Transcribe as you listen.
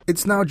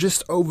It's now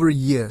just over a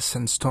year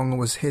since Tonga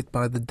was hit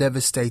by the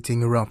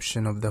devastating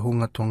eruption of the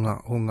Hunga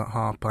Tonga Hunga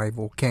Ha'apai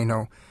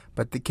volcano,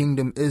 but the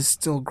kingdom is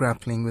still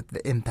grappling with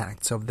the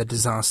impacts of the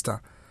disaster.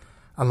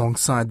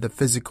 Alongside the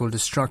physical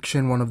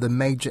destruction, one of the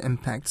major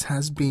impacts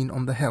has been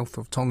on the health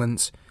of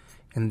Tongans.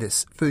 In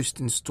this first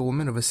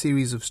installment of a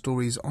series of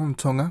stories on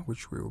Tonga,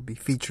 which we will be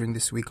featuring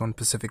this week on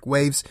Pacific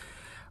Waves,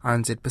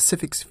 RNZ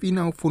Pacific's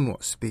Finau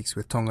Funua speaks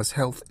with Tonga's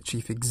Health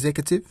Chief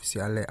Executive,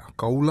 Siale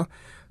Akaula,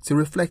 to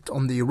reflect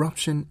on the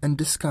eruption and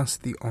discuss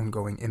the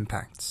ongoing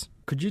impacts.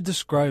 Could you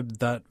describe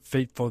that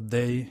fateful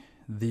day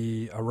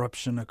the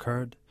eruption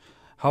occurred?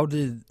 How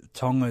did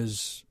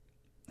Tonga's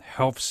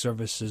health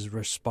services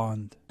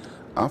respond?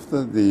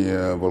 After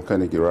the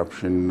volcanic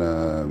eruption,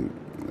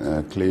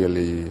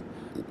 clearly,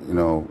 it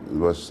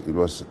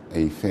was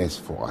a phase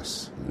for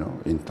us,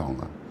 in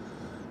Tonga.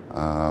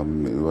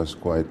 It was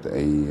quite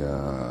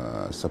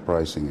a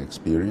surprising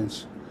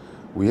experience.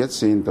 We had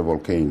seen the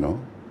volcano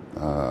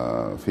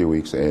a few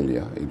weeks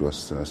earlier. It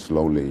was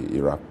slowly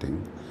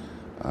erupting,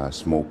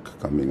 smoke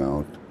coming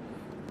out.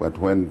 But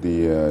when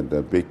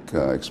the big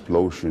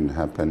explosion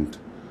happened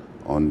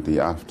on the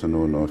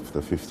afternoon of the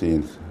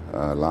 15th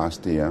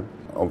last year,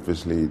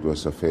 obviously it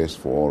was a phase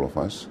for all of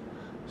us.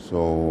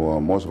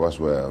 So most of us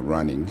were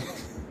running,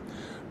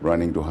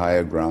 running to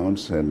higher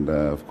grounds, and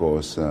of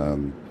course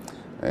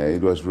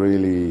it was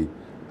really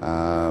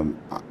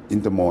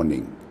in the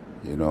morning,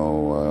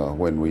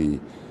 when we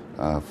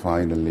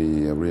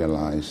finally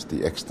realized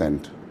the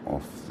extent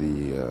of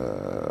the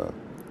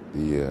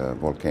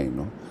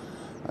volcano.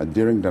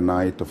 During the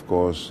night, of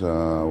course,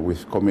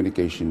 with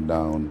communication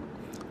down,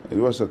 it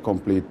was a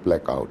complete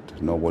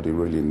blackout. Nobody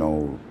really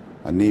knew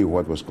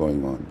what was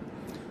going on.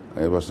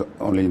 It was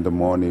only in the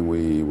morning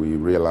we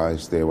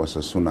realized there was a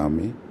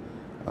tsunami,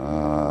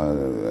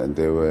 and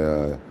there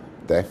were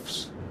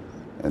deaths,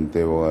 and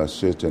there were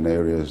certain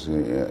areas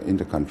in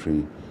the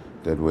country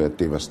that were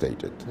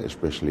devastated,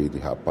 especially the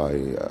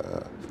Ha'apai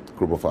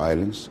group of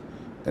islands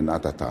and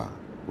Atata,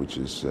 which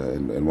is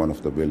in one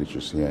of the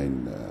villages here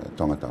in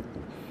Tongatapu.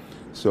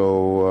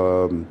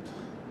 So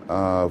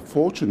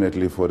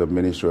fortunately for the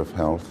Ministry of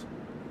Health,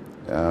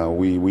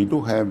 we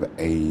do have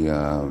a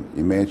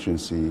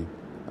emergency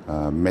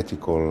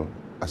medical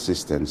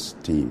assistance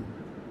team.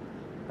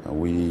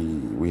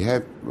 We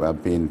have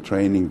been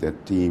training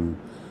that team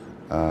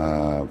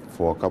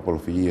for a couple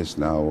of years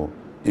now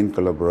in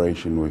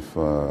collaboration with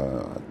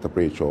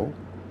WHO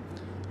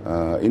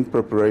in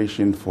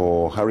preparation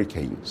for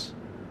hurricanes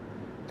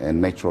and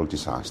natural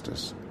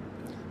disasters.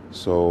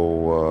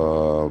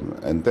 So,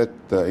 and that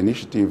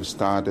initiative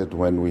started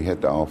when we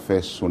had our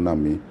first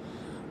tsunami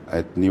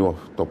at Niue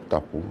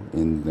Toptapu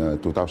in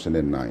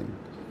 2009.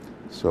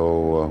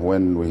 So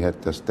when we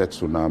had that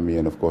tsunami,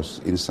 and of course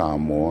in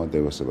Samoa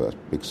there was a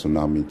big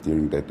tsunami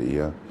during that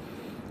year,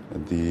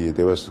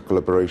 there was a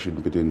collaboration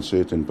between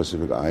certain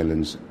Pacific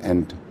islands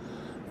and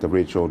the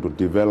WHO to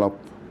develop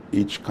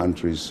each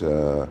country's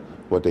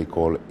what they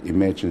call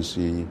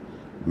emergency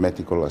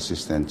medical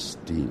assistance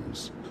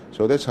teams.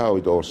 So that's how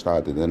it all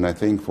started. And I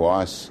think for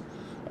us,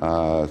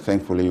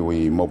 thankfully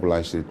we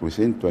mobilized it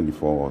within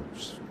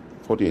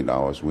 48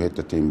 hours. We had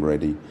the team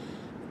ready.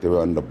 They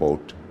were on the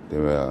boat. They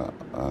were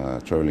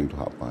traveling to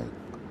Ha'apai.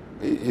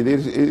 It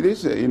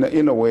is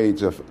in a way,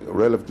 it's a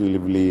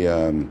relatively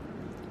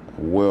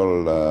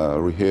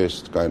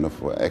well-rehearsed kind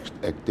of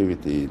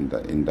activity in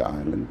the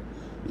island,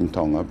 in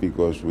Tonga,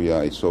 because we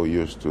are so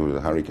used to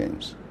the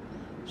hurricanes.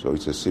 So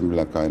it's a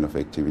similar kind of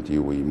activity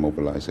we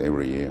mobilize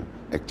every year,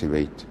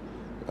 activate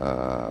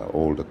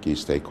all the key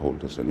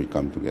stakeholders, and we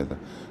come together.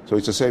 So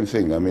it's the same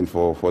thing. I mean,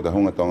 for the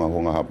Hunga Tonga,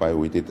 Hunga Ha'apai,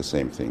 we did the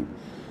same thing.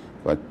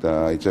 But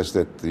it's just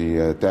that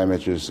the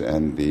damages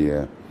and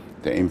the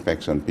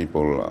impacts on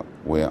people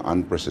were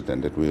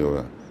unprecedented. We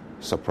were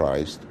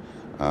surprised.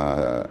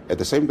 At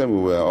the same time,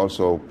 we were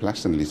also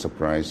pleasantly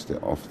surprised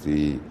of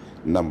the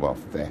number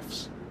of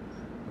deaths.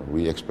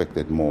 We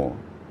expected more,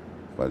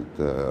 but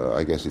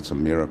I guess it's a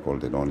miracle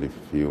that only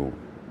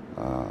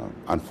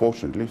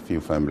unfortunately,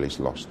 few families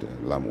lost their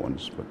loved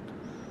ones,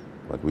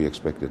 but we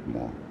expected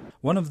more.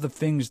 One of the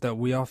things that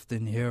we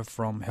often hear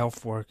from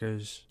health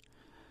workers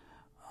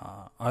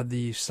are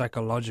the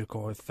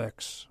psychological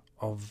effects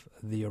of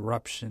the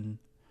eruption,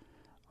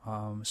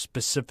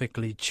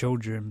 specifically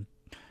children.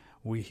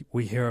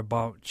 We hear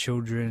about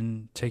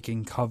children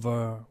taking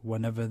cover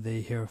whenever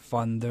they hear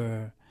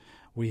thunder.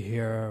 We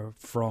hear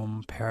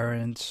from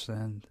parents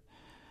and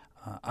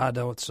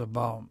adults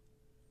about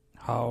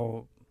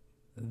how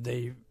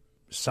they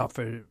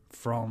suffer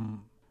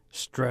from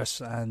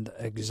stress and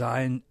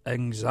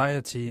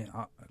anxiety.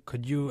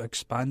 Could you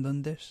expand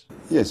on this?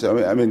 Yes,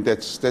 I mean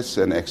that's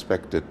an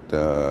expected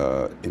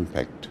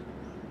impact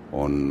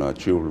on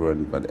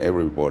children, but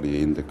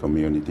everybody in the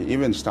community,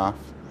 even staff,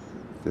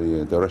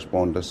 the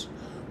responders.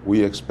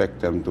 We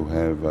expect them to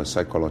have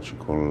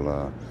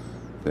psychological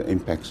the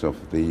impacts of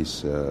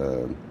these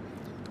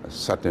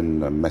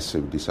sudden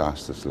massive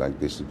disasters like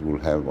this. It will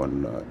have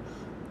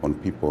on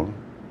people,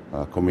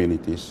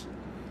 communities.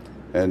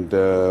 And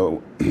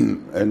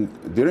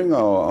and during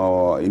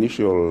our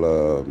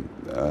initial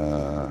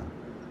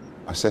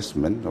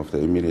assessment of the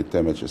immediate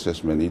damage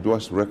assessment, it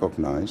was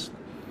recognized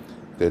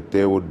that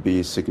there would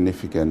be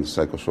significant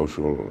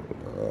psychosocial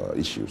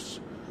issues.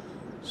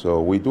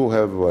 So we do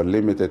have a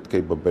limited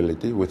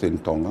capability within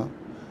Tonga.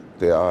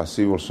 There are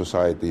civil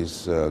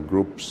societies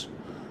groups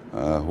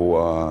who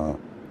are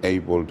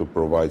able to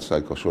provide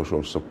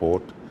psychosocial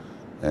support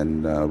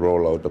and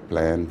roll out a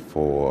plan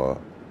for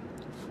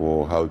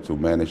how to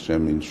manage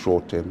them in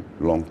short term,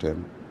 long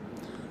term.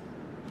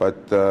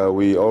 But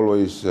we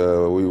always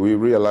we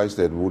realized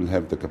that we wouldn't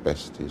have the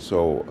capacity.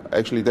 So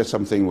actually, that's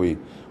something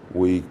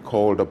we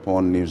called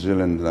upon New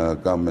Zealand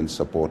government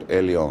support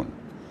early on.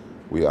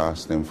 We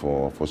asked them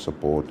for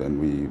support, and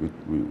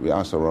we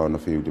asked around a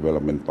few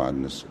development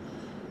partners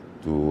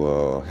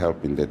to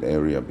help in that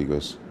area,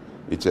 because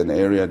it's an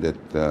area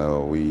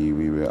that we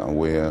were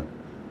aware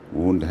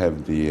we wouldn't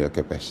have the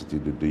capacity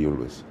to deal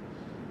with.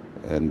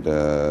 And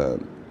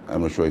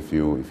I'm not sure if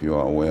you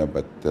are aware,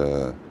 but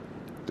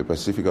the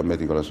Pacifica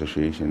Medical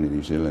Association in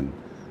New Zealand,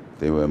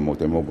 they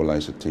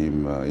mobilized a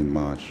team in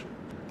March.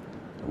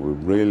 We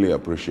really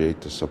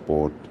appreciate the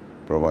support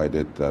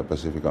provided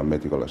Pacifica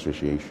Medical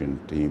Association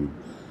team,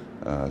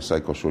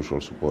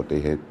 psychosocial support. They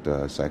had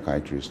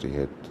psychiatrists, they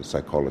had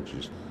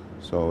psychologists.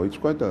 So it's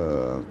quite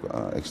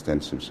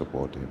extensive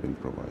support they have been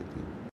providing.